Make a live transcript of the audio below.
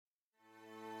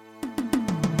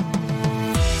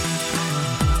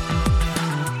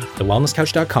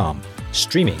thewellnesscouch.com,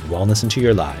 streaming wellness into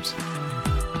your lives.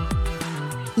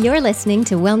 You're listening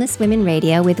to Wellness Women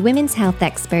Radio with women's health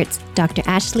experts Dr.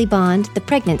 Ashley Bond, the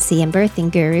pregnancy and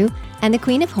birthing guru, and the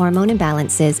queen of hormone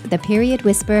imbalances, the period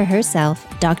whisperer herself,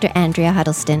 Dr. Andrea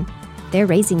Huddleston. They're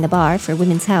raising the bar for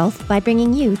women's health by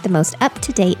bringing you the most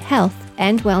up-to-date health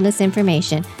and wellness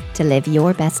information to live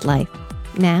your best life.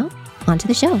 Now, on to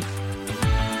the show.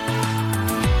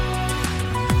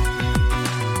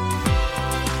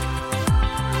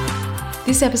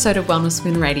 This episode of Wellness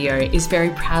Women Radio is very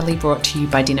proudly brought to you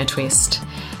by Dinner Twist.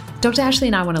 Dr. Ashley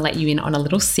and I want to let you in on a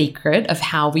little secret of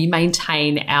how we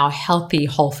maintain our healthy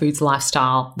whole foods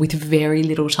lifestyle with very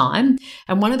little time.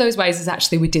 And one of those ways is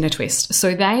actually with Dinner Twist.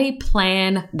 So they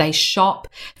plan, they shop,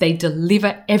 they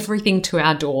deliver everything to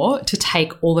our door to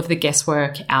take all of the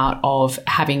guesswork out of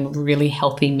having really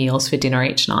healthy meals for dinner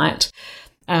each night.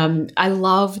 I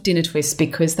love Dinner Twist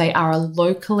because they are a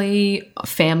locally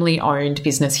family-owned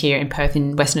business here in Perth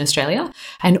in Western Australia,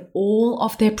 and all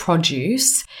of their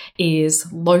produce is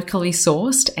locally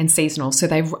sourced and seasonal. So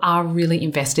they are really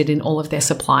invested in all of their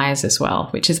suppliers as well,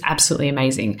 which is absolutely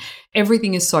amazing.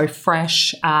 Everything is so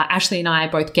fresh. Ashley and I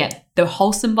both get the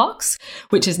Wholesome box,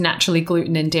 which is naturally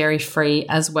gluten and dairy-free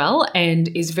as well, and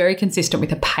is very consistent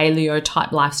with a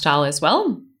paleo-type lifestyle as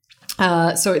well.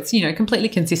 So it's, completely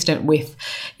consistent with,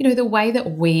 the way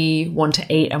that we want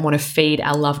to eat and want to feed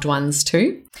our loved ones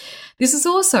too. This is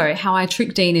also how I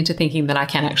tricked Dean into thinking that I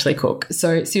can actually cook.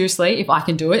 So seriously, if I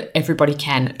can do it, everybody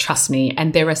can, trust me.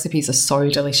 And their recipes are so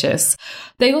delicious.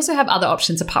 They also have other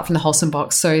options apart from the Wholesome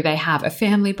box. So they have a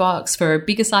family box for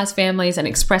bigger size families, an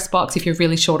express box if you're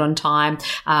really short on time,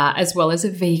 as well as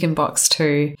a vegan box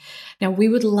too. Now, we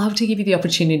would love to give you the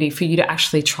opportunity for you to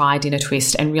actually try Dinner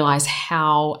Twist and realize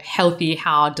how healthy,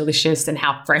 how delicious, and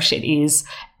how fresh it is,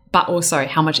 but also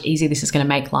how much easier this is going to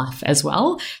make life as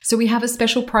well. So we have a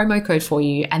special promo code for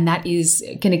you, and that is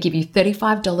going to give you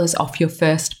 $35 off your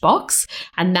first box,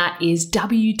 and that is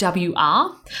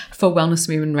WWR for Wellness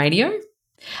Women Radio.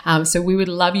 So we would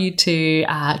love you to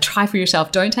try for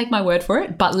yourself. Don't take my word for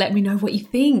it, but let me know what you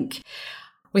think.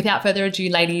 Without further ado,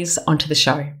 ladies, onto the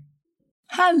show.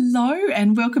 Hello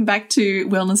and welcome back to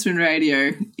Wellness Women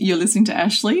Radio. You're listening to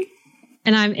Ashley.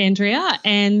 And I'm Andrea.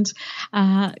 And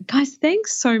guys,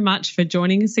 thanks so much for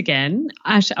joining us again.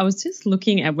 Ash, I was just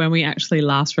looking at when we actually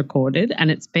last recorded, and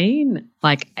it's been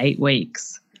like 8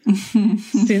 weeks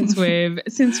since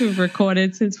we've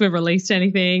recorded, since we've released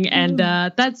anything, and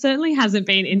that certainly hasn't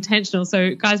been intentional.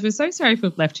 So guys, we're so sorry if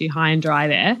we've left you high and dry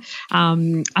there.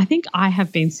 I think I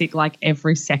have been sick like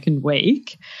every second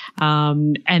week,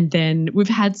 and then we've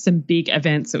had some big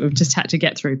events that we've just had to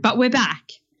get through, but we're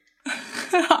back.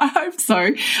 I hope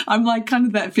so. I'm like kind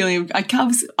of that feeling of I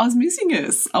was missing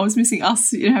us. I was missing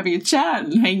us, having a chat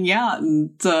and hanging out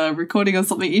and recording on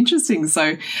something interesting.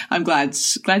 So I'm glad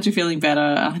you're feeling better.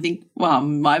 I think,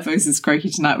 my voice is croaky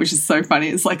tonight, which is so funny.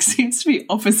 It's like seems to be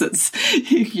opposites.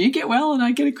 You get well and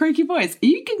I get a croaky voice. Are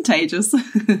you contagious?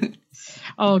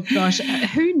 Oh gosh,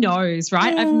 who knows,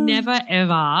 right? I've never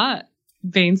ever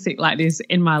been sick like this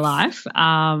in my life.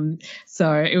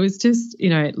 So it was just,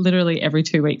 literally every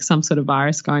 2 weeks, some sort of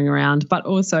virus going around. But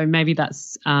also maybe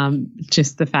that's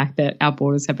just the fact that our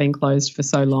borders have been closed for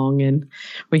so long and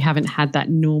we haven't had that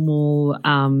normal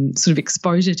sort of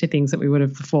exposure to things that we would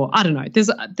have before. I don't know.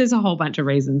 There's a whole bunch of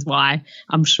reasons why,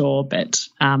 I'm sure, but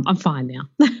I'm fine now.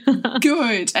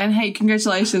 Good. And hey,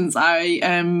 congratulations. I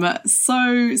am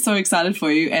so excited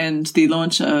for you and the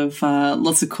launch of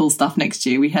lots of cool stuff next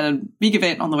year. We had a big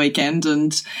event on the weekend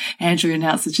and Andrea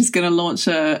announced that she's going to launch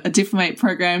a Diplomate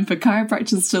program for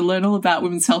chiropractors to learn all about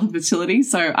women's health and fertility.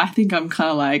 So I think I'm kind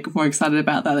of like more excited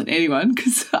about that than anyone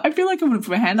because I feel like I'm going to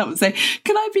put my hand up and say,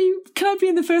 can I be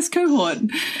in the first cohort?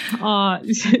 Oh,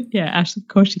 yeah, Ash, of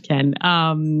course you can.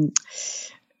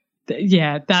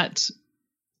 That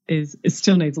it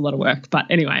still needs a lot of work. But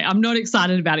anyway, I'm not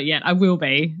excited about it yet. I will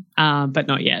be, but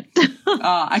not yet.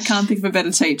 I can't think of a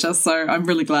better teacher, so I'm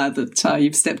really glad that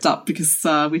you've stepped up because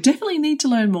we definitely need to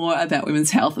learn more about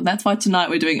women's health, and that's why tonight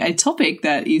we're doing a topic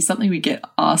that is something we get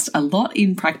asked a lot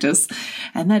in practice,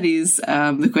 and that is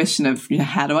the question of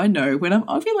how do I know when I'm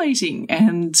ovulating?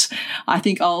 And I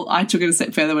think I took it a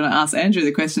step further when I asked Andrew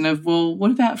the question of, well,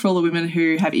 what about for all the women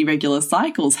who have irregular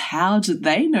cycles? How do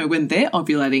they know when they're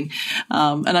ovulating?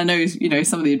 And I know,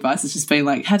 some of the advice has just been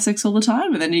like, have sex all the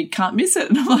time and then you can't miss it.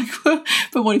 And I'm like, well,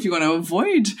 but what if you want to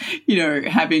avoid,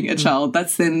 having a child?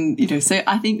 That's then, so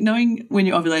I think knowing when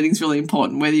you're ovulating is really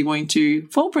important, whether you're going to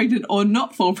fall pregnant or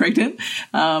not fall pregnant.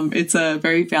 It's a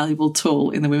very valuable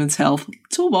tool in the women's health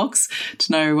toolbox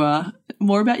to know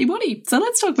more about your body. So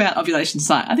let's talk about ovulation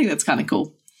tonight. I think that's kind of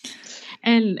cool.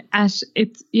 And Ash,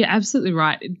 you're absolutely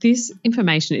right. This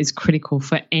information is critical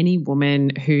for any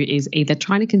woman who is either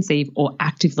trying to conceive or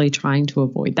actively trying to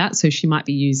avoid that. So she might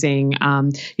be using,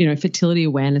 fertility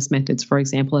awareness methods, for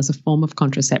example, as a form of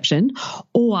contraception,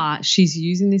 or she's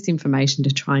using this information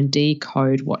to try and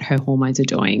decode what her hormones are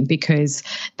doing, because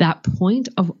that point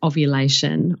of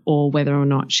ovulation, or whether or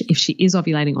not if she is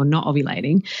ovulating or not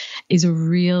ovulating, is a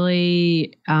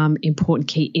really important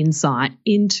key insight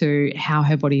into how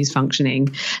her body is functioning,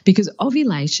 because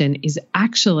ovulation is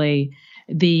actually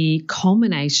the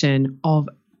culmination of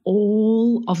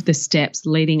all of the steps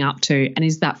leading up to, and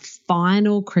is that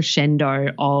final crescendo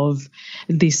of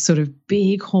this sort of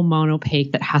big hormonal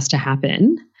peak that has to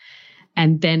happen.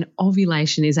 And then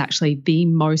ovulation is actually the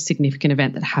most significant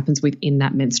event that happens within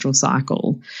that menstrual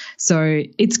cycle. So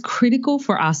it's critical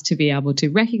for us to be able to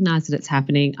recognize that it's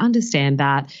happening, understand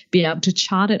that, be able to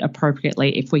chart it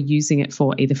appropriately if we're using it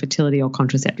for either fertility or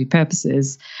contraceptive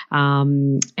purposes,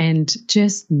 and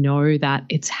just know that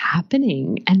it's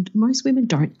happening. And most women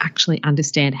don't actually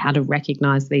understand how to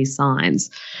recognize these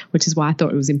signs, which is why I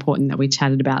thought it was important that we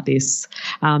chatted about this.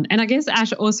 And I guess,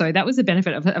 Ash, also that was the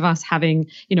benefit of us having,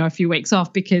 a few weeks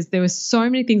off, because there were so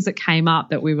many things that came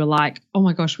up that we were like, oh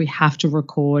my gosh, we have to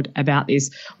record about this.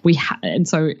 And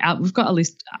so we've got a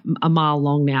list a mile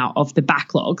long now of the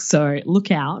backlog. So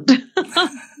look out.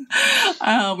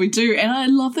 We do. And I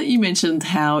love that you mentioned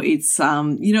how it's,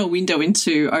 a window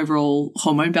into overall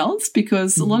hormone balance,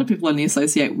 because a lot of people only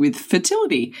associate with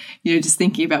fertility, just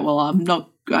thinking about, well,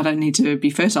 I don't need to be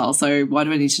fertile, so why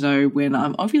do I need to know when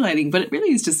I'm ovulating? But it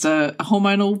really is just a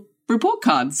hormonal report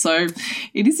card. So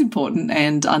it is important,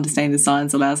 and understanding the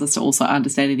signs allows us to also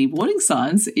understand any warning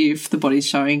signs if the body's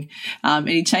showing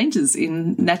any changes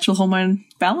in natural hormone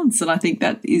balance. And I think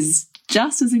that is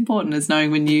just as important as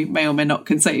knowing when you may or may not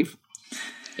conceive.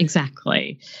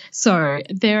 Exactly. So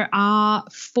there are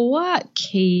 4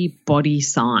 key body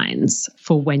signs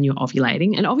for when you're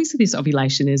ovulating. And obviously this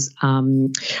ovulation is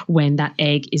when that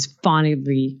egg is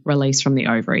finally released from the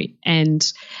ovary. And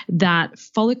that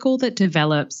follicle that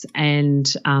develops and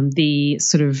the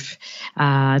sort of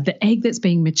the egg that's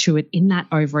being matured in that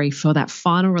ovary for that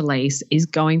final release is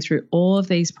going through all of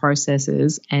these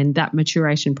processes and that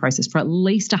maturation process for at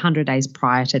least 100 days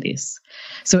prior to this.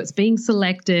 So it's being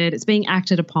selected, it's being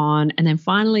acted upon, and then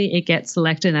finally it gets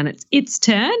selected and it's its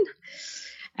turn.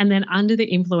 And then under the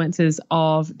influences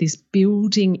of this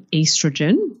building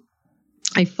estrogen,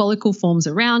 a follicle forms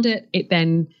around it. It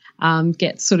then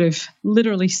gets sort of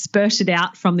literally spurted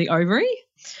out from the ovary.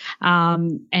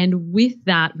 And with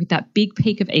that big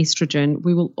peak of estrogen,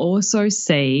 we will also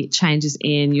see changes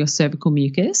in your cervical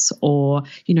mucus, or,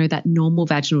 that normal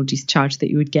vaginal discharge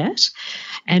that you would get.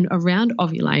 And around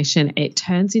ovulation, it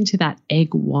turns into that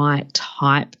egg white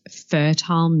type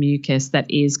fertile mucus that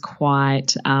is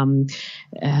quite,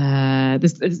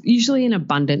 there's usually an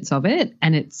abundance of it,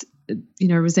 and it's,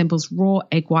 resembles raw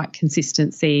egg white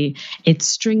consistency. It's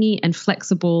stringy and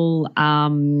flexible,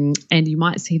 and you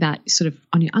might see that sort of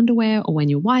on your underwear or when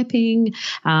you're wiping.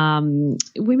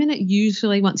 Women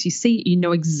usually, once you see it, you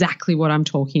know exactly what I'm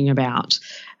talking about.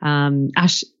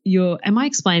 Ash, am I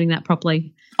explaining that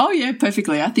properly? Oh, yeah,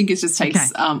 perfectly. I think it just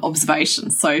takes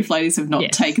observation. So if ladies have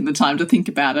not taken the time to think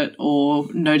about it or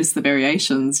notice the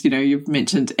variations, you've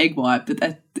mentioned egg white, but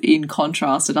that, in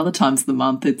contrast, at other times of the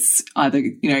month, it's either,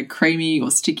 creamy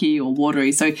or sticky or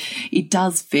watery. So it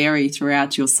does vary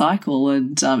throughout your cycle.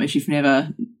 And if you've never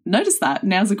noticed that,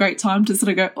 now's a great time to sort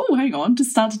of go, oh, hang on, to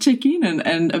start to check in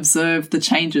and observe the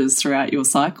changes throughout your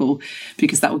cycle,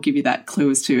 because that will give you that clue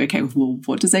as to, okay, well,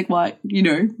 what does egg white,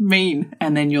 mean?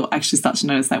 And then you'll actually start to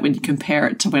notice that when you compare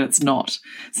it to when it's not.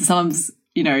 So sometimes,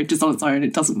 just on its own,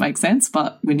 it doesn't make sense.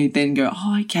 But when you then go,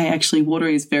 oh, okay, actually water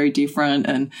is very different,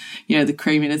 and, the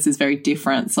creaminess is very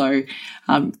different. So,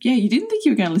 you didn't think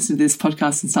you were going to listen to this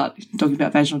podcast and start talking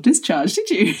about vaginal discharge, did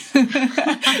you?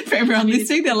 For everyone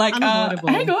listening, they're like, hang on.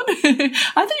 I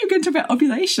thought you were going to talk about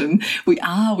ovulation. We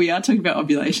are talking about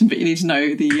ovulation, but you need to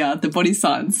know the body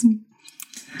signs.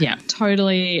 Yeah,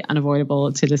 totally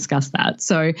unavoidable to discuss that.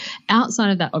 So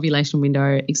outside of that ovulation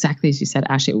window, exactly as you said,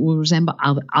 Ash, it will resemble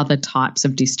other types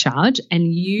of discharge.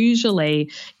 And usually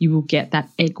you will get that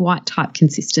egg white type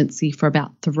consistency for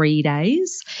about 3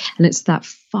 days. And it's that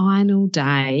final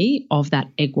day of that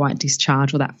egg white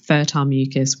discharge or that fertile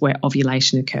mucus where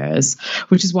ovulation occurs,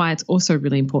 which is why it's also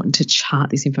really important to chart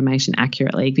this information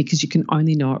accurately, because you can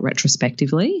only know it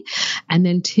retrospectively. And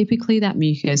then typically that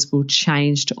mucus will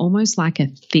change to almost like a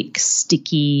thick,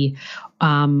 sticky,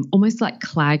 almost like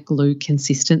clad glue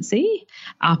consistency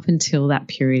up until that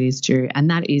period is due, and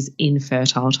that is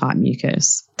infertile type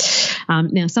mucus.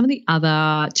 Now, some of the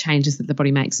other changes that the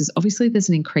body makes is obviously there's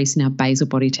an increase in our basal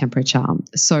body temperature.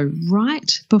 So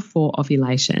right before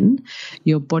ovulation,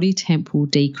 your body temp will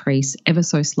decrease ever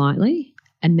so slightly,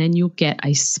 and then you'll get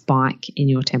a spike in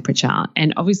your temperature.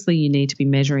 And obviously you need to be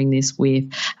measuring this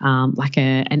with like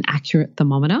an accurate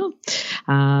thermometer.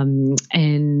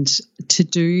 And to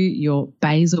do your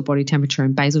basal body temperature,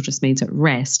 and basal just means at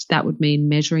rest, that would mean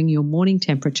measuring your morning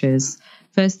temperatures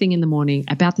first thing in the morning,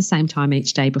 about the same time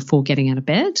each day before getting out of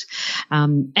bed.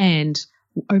 And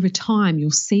over time,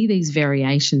 you'll see these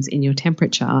variations in your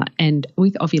temperature, and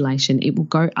with ovulation, it will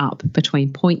go up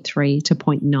between 0.3 to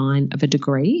 0.9 of a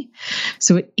degree.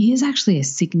 So it is actually a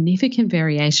significant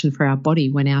variation for our body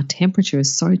when our temperature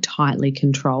is so tightly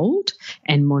controlled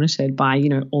and monitored by,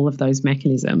 all of those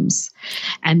mechanisms.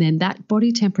 And then that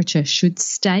body temperature should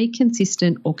stay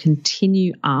consistent or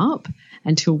continue up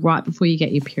until right before you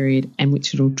get your period, and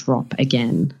which it'll drop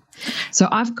again. So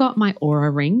I've got my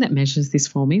Oura ring that measures this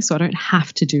for me, so I don't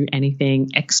have to do anything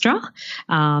extra.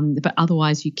 But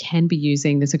otherwise, you can be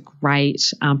using, there's a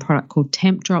great product called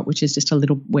Temp Drop, which is just a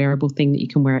little wearable thing that you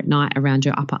can wear at night around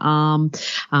your upper arm,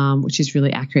 which is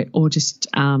really accurate. Or just,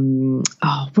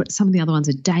 what some of the other ones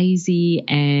are Daisy,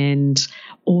 and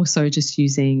also just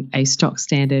using a stock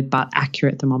standard but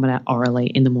accurate thermometer orally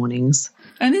in the mornings.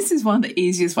 And this is one of the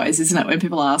easiest ways, isn't it? When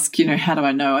people ask, how do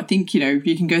I know? I think,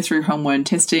 you can go through hormone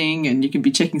testing and you can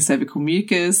be checking cervical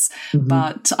mucus,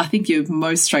 but I think your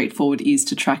most straightforward is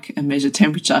to track and measure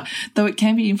temperature, though it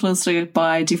can be influenced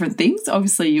by different things.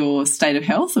 Obviously, your state of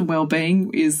health and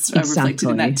well-being is reflected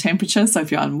in that temperature. So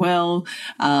if you're unwell,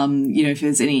 if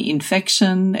there's any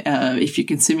infection, if you're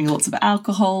consuming lots of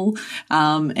alcohol,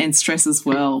 and stress as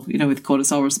well, with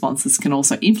cortisol responses can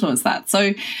also influence that.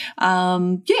 So,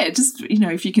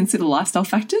 if you consider lifestyle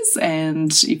factors,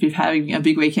 and if you're having a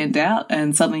big weekend out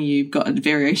and suddenly you've got a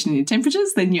variation in your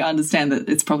temperatures, then you understand that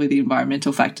it's probably the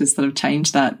environmental factors that have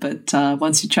changed that. But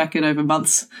once you track it over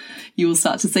months, you will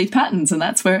start to see patterns, and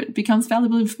that's where it becomes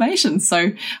valuable information.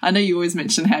 So I know you always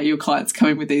mention how your clients come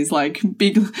in with these like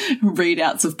big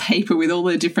readouts of paper with all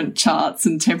their different charts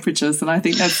and temperatures, and I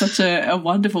think that's such a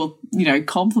wonderful,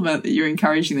 compliment that you're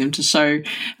encouraging them to show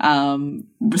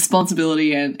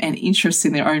responsibility and interest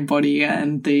in their own body,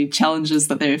 and the challenges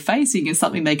that they're facing is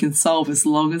something they can solve as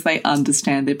long as they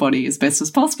understand their body as best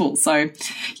as possible. So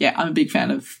yeah, I'm a big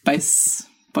fan of basal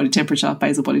body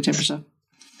temperature.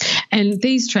 And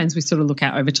these trends we sort of look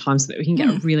at over time so that we can get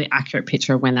a really accurate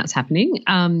picture of when that's happening.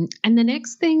 And the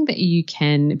next thing that you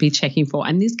can be checking for,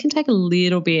 and this can take a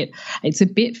little bit, it's a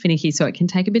bit finicky, so it can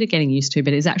take a bit of getting used to,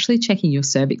 but is actually checking your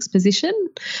cervix position.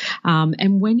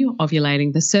 And when you're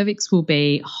ovulating, the cervix will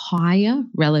be higher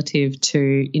relative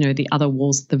to, the other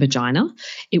walls of the vagina.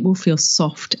 It will feel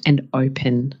soft and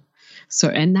open. So,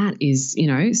 and that is,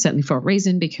 certainly for a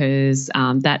reason, because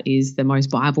that is the most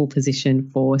viable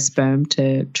position for sperm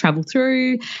to travel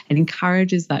through, and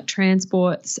encourages that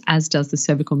transport, as does the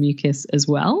cervical mucus as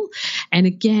well. And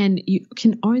again, you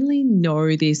can only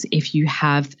know this if you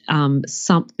have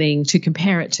something to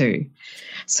compare it to.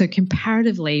 So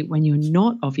comparatively, when you're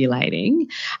not ovulating,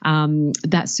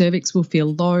 that cervix will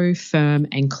feel low, firm,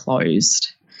 and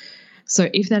closed. So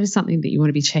if that is something that you want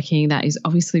to be checking, that is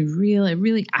obviously really,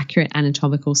 really accurate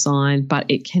anatomical sign, but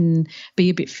it can be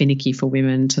a bit finicky for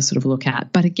women to sort of look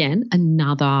at. But again,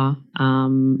 another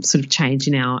sort of change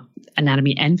in our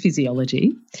anatomy and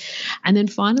physiology. And then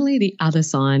finally, the other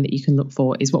sign that you can look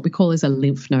for is what we call as a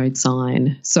lymph node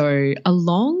sign. So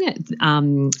along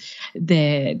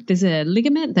there's a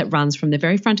ligament that runs from the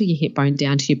very front of your hip bone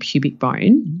down to your pubic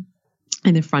bone,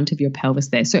 and the front of your pelvis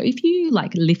there. So if you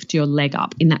lift your leg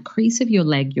up, in that crease of your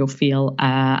leg, you'll feel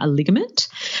a ligament,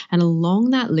 and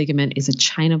along that ligament is a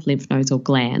chain of lymph nodes or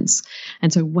glands.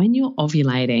 And so when you're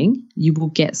ovulating, you will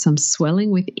get some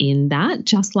swelling within that,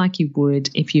 just like you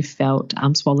would if you felt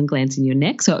swollen glands in your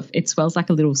neck. So it swells like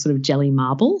a little sort of jelly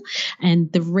marble.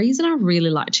 And the reason I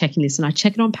really like checking this, and I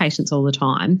check it on patients all the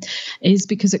time, is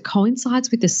because it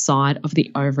coincides with the side of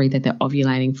the ovary that they're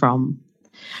ovulating from.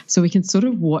 So we can sort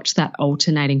of watch that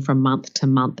alternating from month to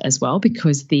month as well,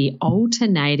 because the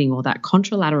alternating or that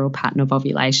contralateral pattern of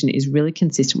ovulation is really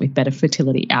consistent with better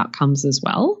fertility outcomes as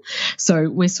well. So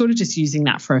we're sort of just using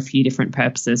that for a few different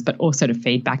purposes, but also to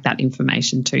feed back that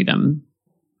information to them.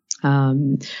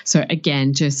 So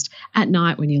again, just at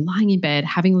night when you're lying in bed,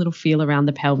 having a little feel around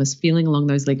the pelvis, feeling along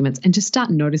those ligaments, and just start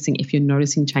noticing if you're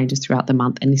noticing changes throughout the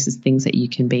month. And this is things that you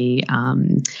can be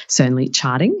certainly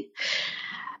charting.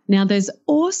 Now, there's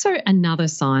also another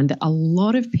sign that a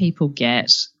lot of people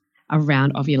get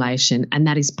around ovulation, and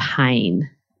that is pain.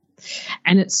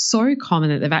 And it's so common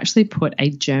that they've actually put a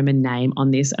German name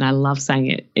on this, and I love saying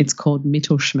it. It's called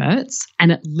Mittelschmerz,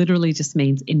 and it literally just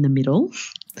means in the middle.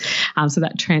 So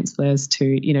that translates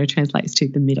to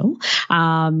the middle.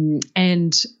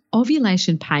 And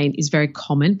ovulation pain is very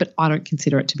common, but I don't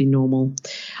consider it to be normal.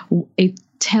 It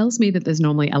tells me that there's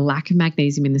normally a lack of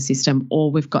magnesium in the system,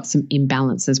 or we've got some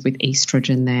imbalances with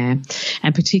estrogen there.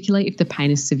 And particularly if the pain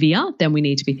is severe, then we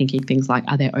need to be thinking things like,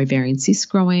 are there ovarian cysts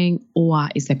growing, or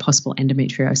is there possible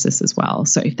endometriosis as well?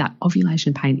 So if that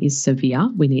ovulation pain is severe,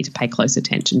 we need to pay close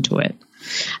attention to it.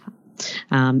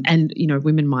 And,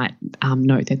 women might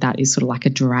note that is sort of like a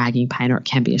dragging pain, or it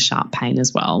can be a sharp pain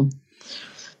as well.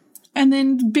 And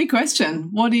then big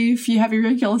question, what if you have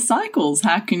irregular cycles?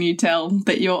 How can you tell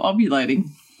that you're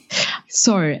ovulating?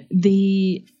 So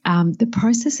the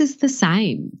process is the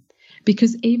same,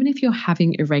 because even if you're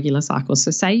having irregular cycles,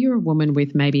 so say you're a woman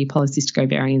with maybe polycystic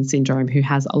ovarian syndrome who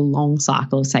has a long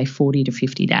cycle of say 40 to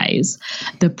 50 days,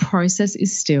 the process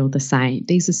is still the same.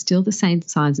 These are still the same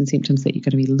signs and symptoms that you're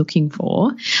going to be looking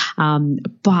for,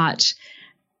 but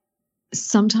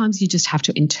sometimes you just have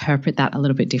to interpret that a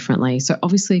little bit differently. So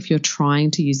obviously if you're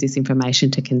trying to use this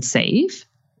information to conceive,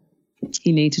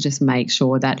 you need to just make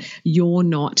sure that you're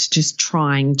not just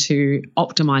trying to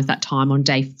optimize that time on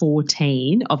day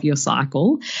 14 of your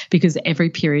cycle, because every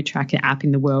period tracker app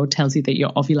in the world tells you that you're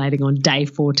ovulating on day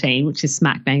 14, which is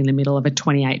smack bang in the middle of a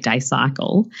 28-day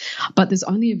cycle. But there's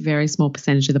only a very small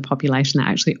percentage of the population that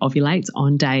actually ovulates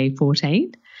on day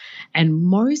 14. And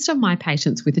most of my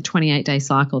patients with a 28-day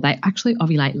cycle, they actually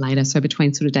ovulate later, so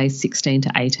between sort of days 16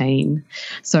 to 18.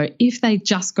 So if they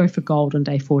just go for gold on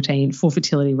day 14 for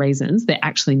fertility reasons, they're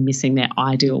actually missing their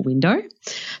ideal window.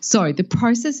 So the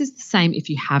process is the same if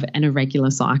you have an irregular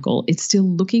cycle. It's still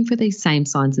looking for these same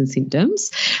signs and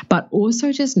symptoms, but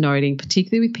also just noting,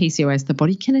 particularly with PCOS, the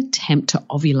body can attempt to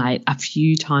ovulate a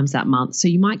few times that month. So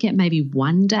you might get maybe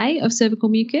one day of cervical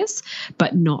mucus,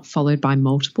 but not followed by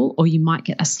multiple, or you might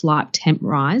get a slight temp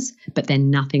rise, but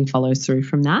then nothing follows through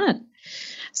from that.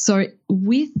 So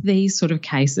with these sort of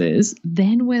cases,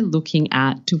 then we're looking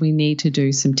at, do we need to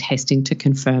do some testing to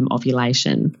confirm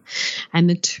ovulation? And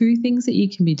the two things that you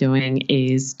can be doing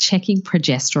is checking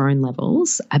progesterone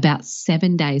levels about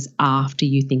 7 days after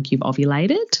you think you've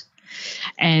ovulated.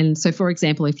 And so, for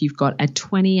example, if you've got a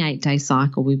 28-day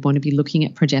cycle, we want to be looking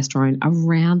at progesterone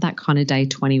around that kind of day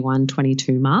 21,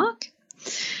 22 mark.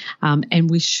 And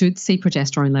we should see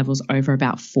progesterone levels over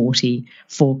about 40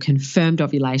 for confirmed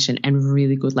ovulation and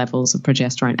really good levels of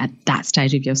progesterone at that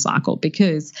stage of your cycle.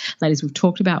 Because, ladies, we've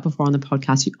talked about before on the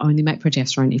podcast, you only make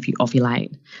progesterone if you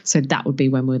ovulate. So that would be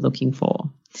when we're looking for.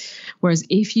 Whereas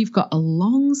if you've got a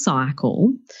long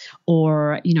cycle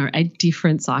or, a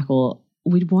different cycle,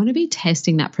 we'd want to be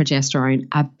testing that progesterone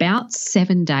about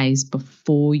 7 days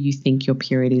before you think your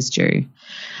period is due.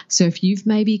 So if you've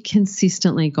maybe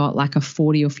consistently got like a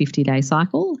 40 or 50-day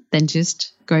cycle, then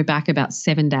just go back about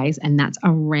 7 days, and that's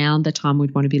around the time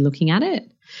we'd want to be looking at it.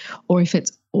 Or if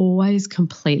it's always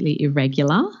completely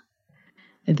irregular,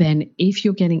 then if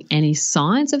you're getting any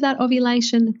signs of that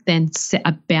ovulation, then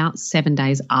about 7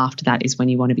 days after that is when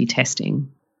you want to be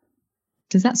testing.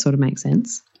 Does that sort of make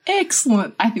sense?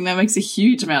 Excellent. I think that makes a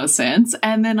huge amount of sense.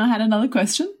 And then I had another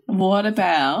question. What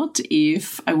about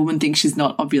if a woman thinks she's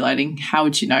not ovulating? How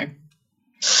would you know?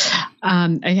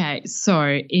 Okay,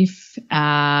 so if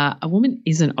a woman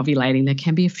isn't ovulating, there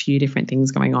can be a few different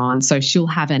things going on. So she'll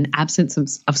have an absence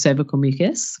of cervical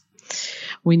mucus.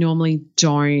 We normally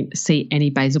don't see any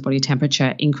basal body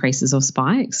temperature increases or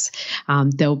spikes.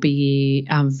 There'll be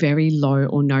very low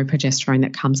or no progesterone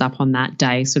that comes up on that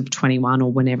day, sort of 21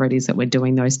 or whenever it is that we're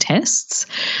doing those tests.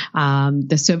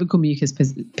 The cervical mucus,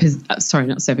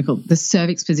 the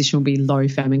cervix position will be low,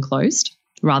 firm and closed,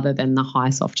 rather than the high,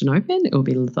 soft and open. It will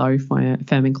be low, firm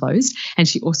and closed. And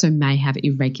she also may have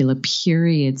irregular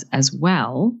periods as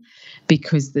well,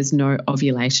 because there's no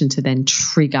ovulation to then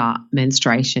trigger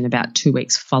menstruation about 2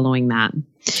 weeks following that.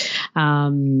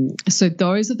 So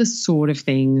those are the sort of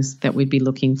things that we'd be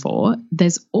looking for.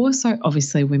 There's also,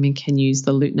 obviously, women can use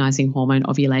the luteinizing hormone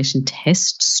ovulation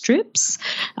test strips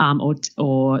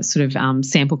or sort of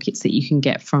sample kits that you can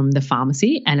get from the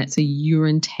pharmacy, and it's a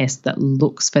urine test that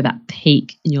looks for that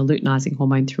peak in your luteinizing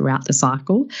hormone throughout the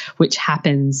cycle, which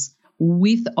happens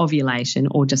with ovulation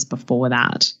or just before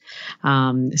that.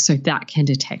 So that can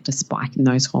detect a spike in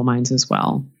those hormones as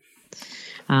well.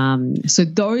 So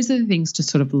those are the things to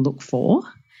sort of look for.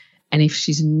 And if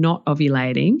she's not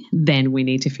ovulating, then we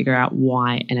need to figure out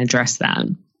why and address that.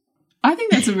 I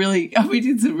think that's a really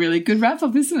good wrap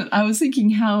up, isn't it? I was thinking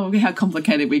how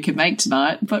complicated we could make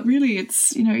tonight, but really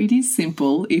it's, it is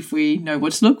simple if we know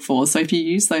what to look for. So if you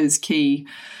use those key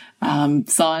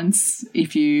signs.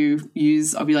 If you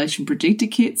use ovulation predictor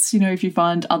kits, if you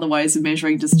find other ways of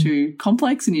measuring just too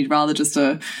complex and you'd rather just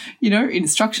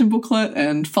instruction booklet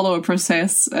and follow a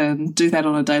process and do that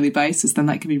on a daily basis, then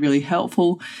that can be really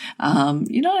helpful.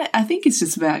 I think it's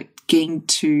just about getting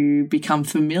to become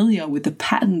familiar with the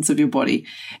patterns of your body.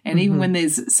 And even when there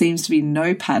seems to be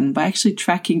no pattern, by actually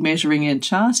tracking, measuring and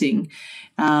charting,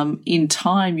 in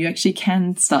time, you actually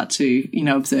can start to,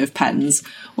 observe patterns.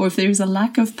 Or if there is a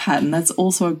lack of pattern, that's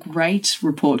also a great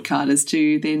report card as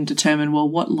to then determine, well,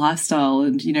 what lifestyle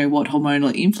and, what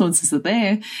hormonal influences are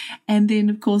there. And then,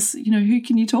 of course, who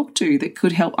can you talk to that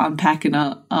could help unpack and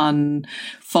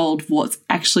unfold what's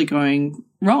actually going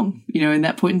wrong, in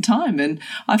that point in time. And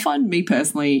I find me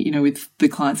personally, with the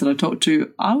clients that I talk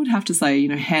to, I would have to say,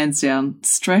 hands down,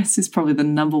 stress is probably the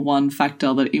number one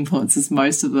factor that influences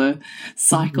most of the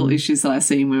cycle issues that I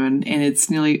see in women. And it's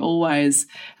nearly always,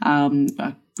 Andrea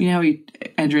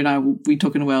and I, we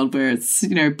talk in a world where it's,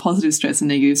 positive stress and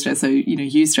negative stress. So,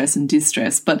 eustress and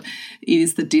distress, but it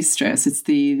is the distress. It's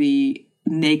the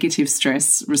negative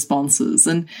stress responses.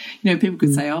 And, people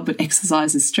could say, oh, but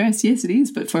exercise is stress. Yes, it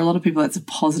is. But for a lot of people, that's a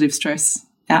positive stress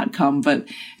outcome. But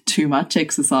too much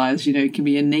exercise, can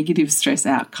be a negative stress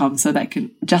outcome. So that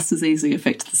can just as easily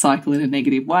affect the cycle in a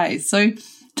negative way. So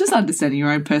just understanding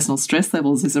your own personal stress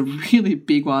levels is a really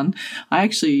big one. I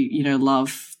actually,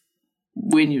 love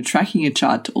when you're tracking a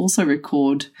chart to also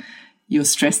record your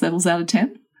stress levels out of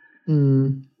 10.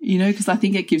 Because I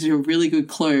think it gives you a really good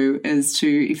clue as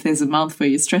to if there's a month where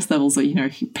your stress levels are,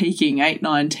 peaking 8,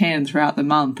 9, 10 throughout the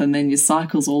month and then your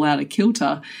cycle's all out of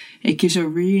kilter. It gives you a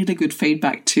really good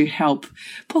feedback to help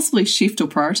possibly shift or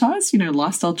prioritise,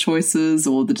 lifestyle choices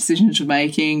or the decisions you're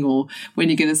making, or when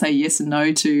you're going to say yes and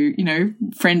no to,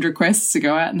 friend requests to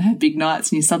go out and have big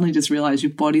nights and you suddenly just realise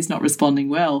your body's not responding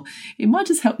well. It might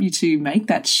just help you to make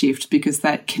that shift because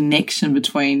that connection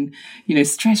between,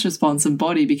 stress response and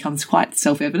body becomes quite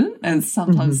self-evident, and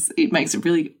sometimes it makes it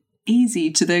really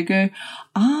easy to then go,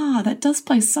 that does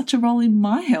play such a role in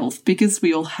my health, because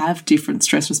we all have different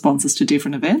stress responses to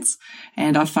different events.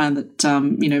 And I find that,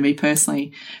 me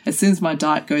personally, as soon as my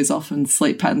diet goes off and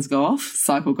sleep patterns go off,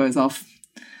 cycle goes off.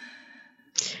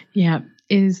 Yeah,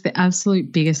 it is the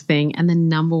absolute biggest thing and the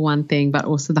number one thing, but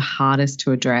also the hardest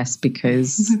to address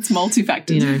because it's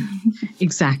multifactored.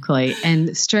 Exactly.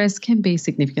 And stress can be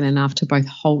significant enough to both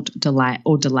halt and delay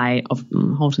is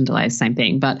the same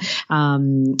thing, but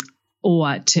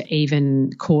or to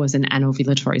even cause an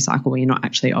anovulatory cycle where you're not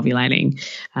actually ovulating,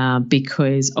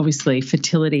 because obviously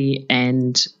fertility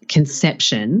and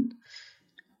conception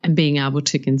and being able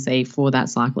to conceive for that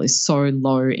cycle is so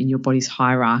low in your body's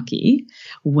hierarchy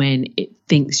when it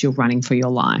thinks you're running for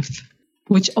your life,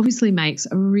 which obviously makes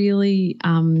a really,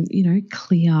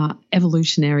 clear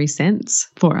evolutionary sense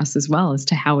for us as well as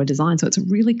to how we're designed. So it's a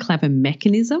really clever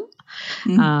mechanism,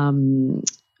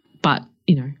 but,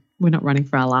 we're not running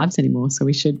for our lives anymore, so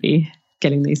we should be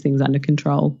getting these things under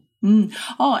control.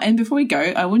 Oh, and before we go,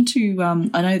 I want to,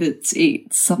 I know that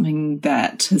it's something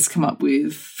that has come up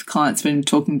with clients when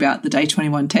talking about the day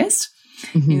 21 test.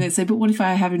 They say, but what if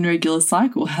I have an irregular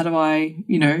cycle? How do I,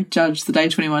 judge the day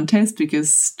 21 test?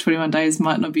 Because 21 days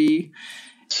might not be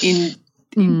in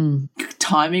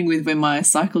timing with when my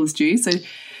cycle is due. So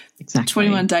exactly.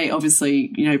 21 day,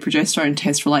 obviously, progesterone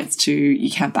test relates to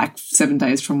you count back 7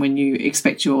 days from when you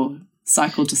expect your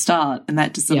cycle to start, and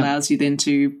that just allows you then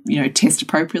to, test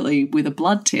appropriately with a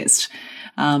blood test.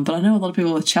 But I know a lot of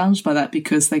people are challenged by that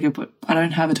because they go, but I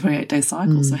don't have a 28-day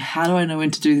cycle, so how do I know when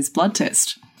to do this blood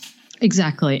test?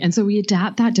 Exactly. And so we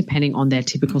adapt that depending on their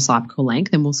typical cycle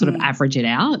length, and we'll sort of average it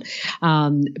out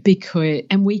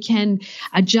and we can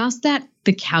adjust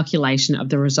the calculation of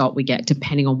the result we get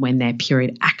depending on when their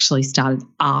period actually started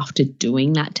after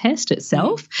doing that test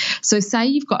itself. So say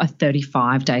you've got a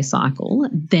 35-day cycle,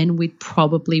 then we'd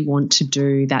probably want to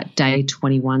do that day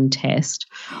 21 test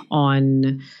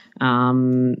on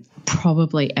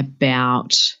probably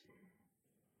about,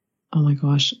 oh my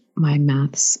gosh, my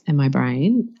maths and my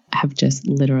brain have just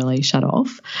literally shut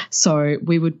off. So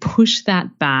we would push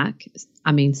that back,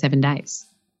 7 days.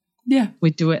 Yeah.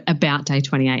 We'd do it about day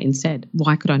 28 instead.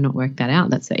 Why could I not work that out?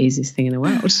 That's the easiest thing in the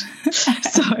world.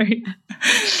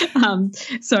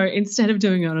 So instead of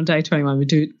doing it on day 21, we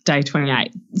do day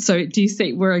 28. So do you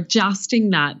see, we're adjusting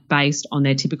that based on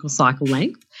their typical cycle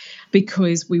length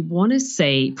because we want to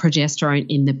see progesterone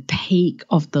in the peak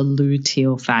of the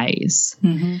luteal phase.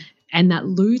 And that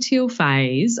luteal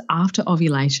phase after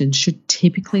ovulation should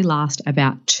typically last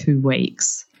about 2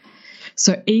 weeks.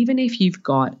 So even if you've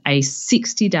got a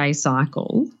 60-day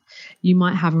cycle, you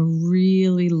might have a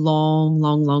really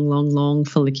long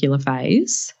follicular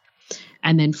phase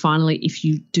And then finally, if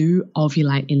you do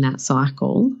ovulate in that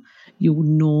cycle, you'll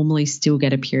normally still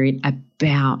get a period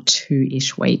about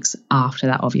 2-ish weeks after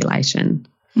that ovulation.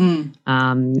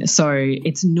 So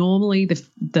it's normally the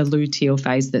luteal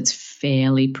phase that's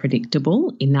fairly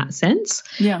predictable in that sense,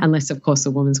 unless, of course,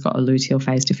 a woman's got a luteal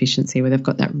phase deficiency where they've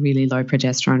got that really low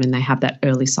progesterone and they have that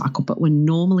early cycle. But we're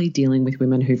normally dealing with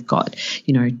women who've got,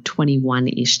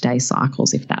 21-ish day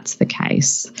cycles, if that's the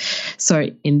case. So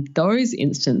in those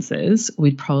instances,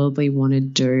 we'd probably want to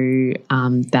do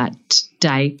that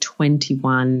day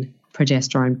 21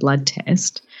 progesterone blood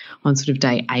test on sort of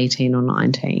day 18 or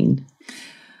 19.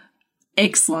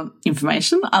 Excellent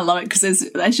information. I love it because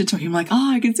as you're talking, I'm like,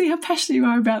 I can see how passionate you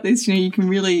are about this. You can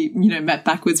really, map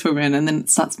backwards for men, and then it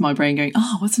starts my brain going,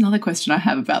 what's another question I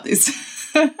have about this?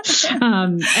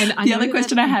 And the other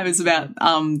question I have is about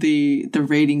the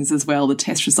readings as well, the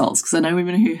test results, because I know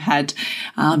women who had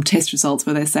test results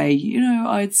where they say,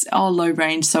 it's low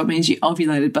range, so it means you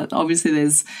ovulated, but obviously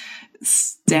there's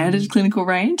standard clinical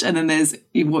range and then there's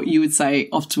what you would say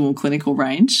optimal clinical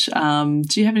range.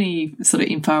 Do you have any sort of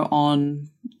info on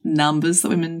numbers that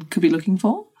women could be looking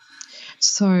for?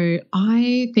 So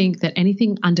I think that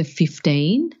anything under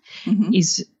 15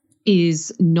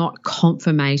 is not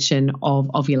confirmation of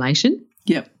ovulation.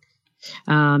 Yep.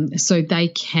 So they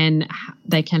can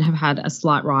have had a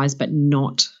slight rise, but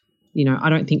not, I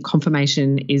don't think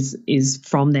confirmation is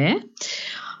from there.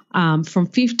 From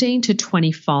 15 to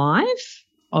 25,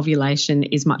 ovulation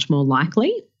is much more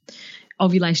likely.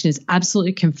 Ovulation is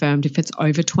absolutely confirmed if it's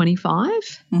over 25,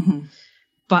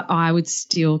 but I would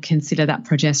still consider that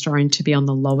progesterone to be on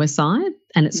the lower side,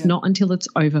 and it's not until it's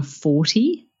over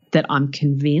 40 that I'm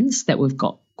convinced that we've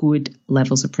got good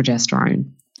levels of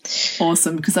progesterone.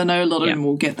 Awesome, because I know a lot of them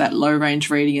will get that low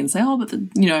range reading and say, but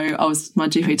my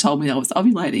GP told me I was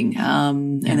ovulating,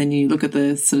 and then you look at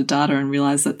the sort of data and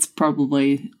realise that's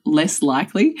probably less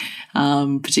likely,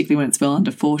 particularly when it's well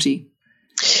under 40.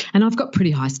 And I've got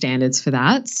pretty high standards for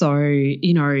that. So, and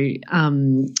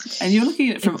you're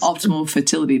looking at it from optimal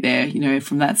fertility there,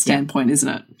 from that standpoint, isn't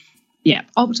it? Yeah,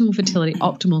 optimal fertility,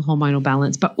 optimal hormonal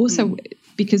balance, but also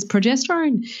because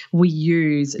progesterone we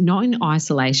use not in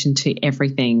isolation to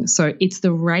everything. So it's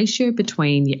the ratio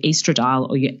between your estradiol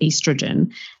or your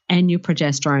estrogen and your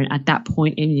progesterone at that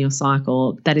point in your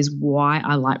cycle. That is why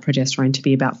I like progesterone to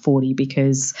be about 40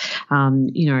 because,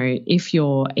 if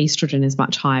your estrogen is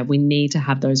much higher, we need to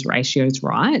have those ratios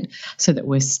right so that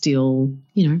we're still,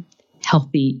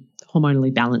 healthy,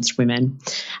 hormonally balanced women.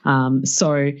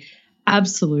 So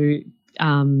absolute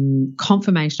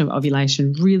confirmation of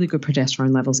ovulation, really good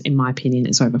progesterone levels, in my opinion,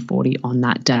 is over 40 on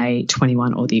that day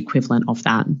 21 or the equivalent of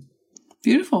that.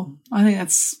 Beautiful. I think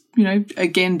that's,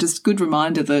 again, just good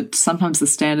reminder that sometimes the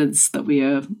standards that we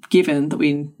are given, that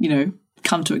we,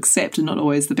 come to accept are not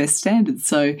always the best standards.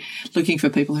 So looking for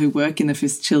people who work in the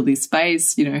fertility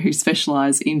space, who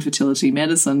specialise in fertility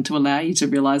medicine to allow you to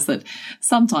realise that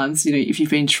sometimes, if you've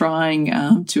been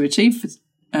trying to achieve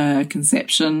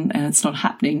conception and it's not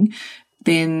happening,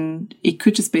 then it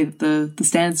could just be that the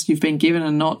standards you've been given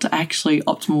are not actually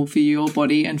optimal for your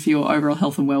body and for your overall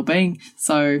health and well-being.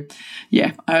 So,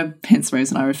 hence the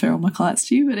reason I refer all my clients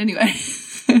to you. But anyway.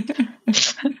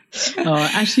 I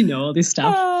actually know all this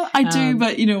stuff. I do,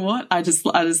 but you know what? I just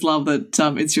love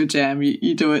that it's your jam.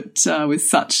 You do it with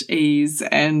such ease,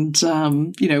 and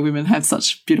women have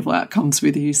such beautiful outcomes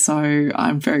with you. So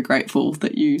I'm very grateful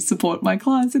that you support my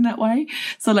clients in that way.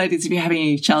 So, ladies, if you're having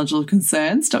any challenges or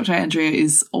concerns, Dr. Andrea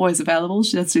is always available.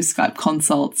 She does do Skype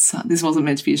consults. This wasn't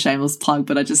meant to be a shameless plug,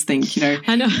 but I just think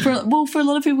I know. for a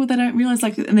lot of people, they don't realise,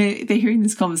 and they're hearing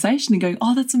this conversation and going,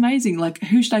 "Oh, that's amazing!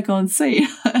 Who should I go and see?"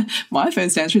 My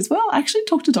first answer is, well, actually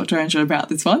talk to Dr. Angela about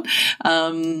this one.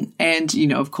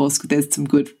 And, of course, there's some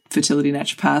good fertility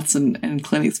naturopaths and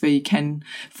clinics where you can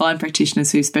find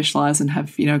practitioners who specialise and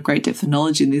have, great depth of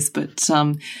knowledge in this. But,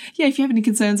 if you have any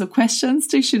concerns or questions,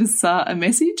 do shoot us a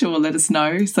message or let us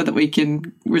know so that we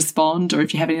can respond. Or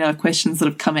if you have any other questions that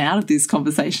have come out of this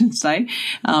conversation today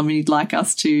and you'd like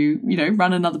us to,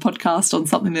 run another podcast on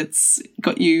something that's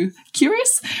got you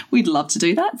curious, we'd love to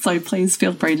do that. So please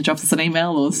feel free to drop us an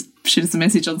email or shoot us a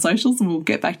message on socials and we'll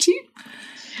get back to you.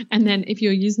 And then if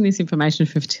you're using this information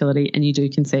for fertility and you do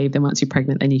conceive, then once you're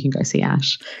pregnant, then you can go see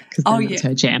Ash because that's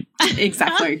her jam.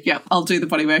 Exactly. Yep. I'll do the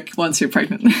bodywork once you're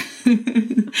pregnant.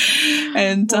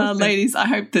 And ladies, I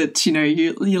hope that,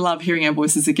 you love hearing our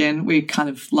voices again. We kind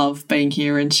of love being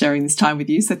here and sharing this time with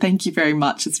you. So thank you very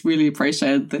much. It's really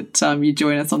appreciated that you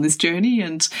join us on this journey.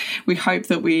 And we hope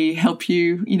that we help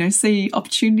you, see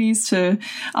opportunities to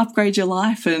upgrade your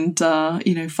life and,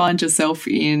 find yourself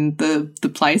in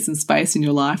the place and space in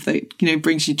your life that,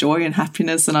 brings you joy and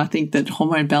happiness. And I think that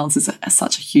hormone balance is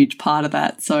such a huge part of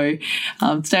that. So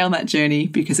stay on that journey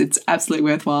because it's absolutely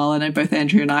worthwhile. I know both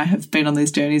Andrea and I have been on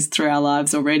these journeys through our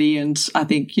lives already. And I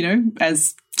think,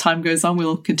 as time goes on,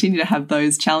 we'll continue to have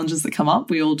those challenges that come up.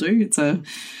 We all do. It's kind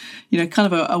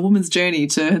of a woman's journey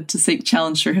to seek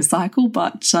challenge through her cycle,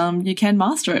 but you can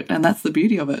master it. And that's the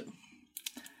beauty of it.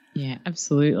 Yeah,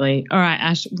 absolutely. All right,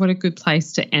 Ash, what a good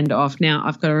place to end off. Now,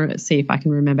 I've got to see if I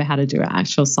can remember how to do an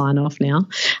actual sign off now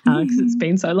because it's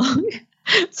been so long.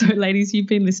 So, ladies, you've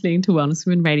been listening to Wellness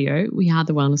Women Radio. We are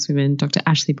the Wellness Women, Dr.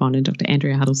 Ashley Bond and Dr.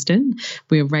 Andrea Huddleston.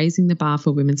 We are raising the bar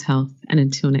for women's health. And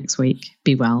until next week,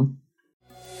 be well.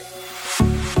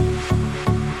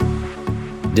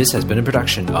 This has been a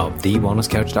production of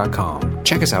TheWellnessCouch.com.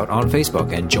 Check us out on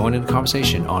Facebook and join in the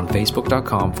conversation on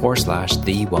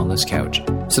Facebook.com/The Wellness Couch.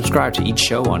 Subscribe to each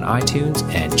show on iTunes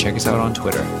and check us out on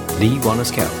Twitter. The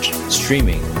Wellness Couch,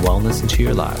 streaming wellness into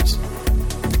your lives.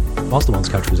 Whilst the Wellness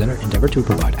Couch presenter endeavor to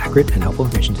provide accurate and helpful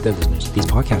information to their listeners, these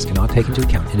podcasts cannot take into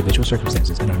account individual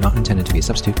circumstances and are not intended to be a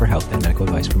substitute for health and medical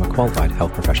advice from a qualified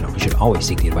health professional. You should always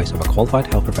seek the advice of a qualified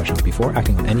health professional before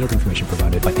acting on any of the information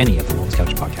provided by any of the Wellness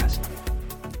Couch podcasts.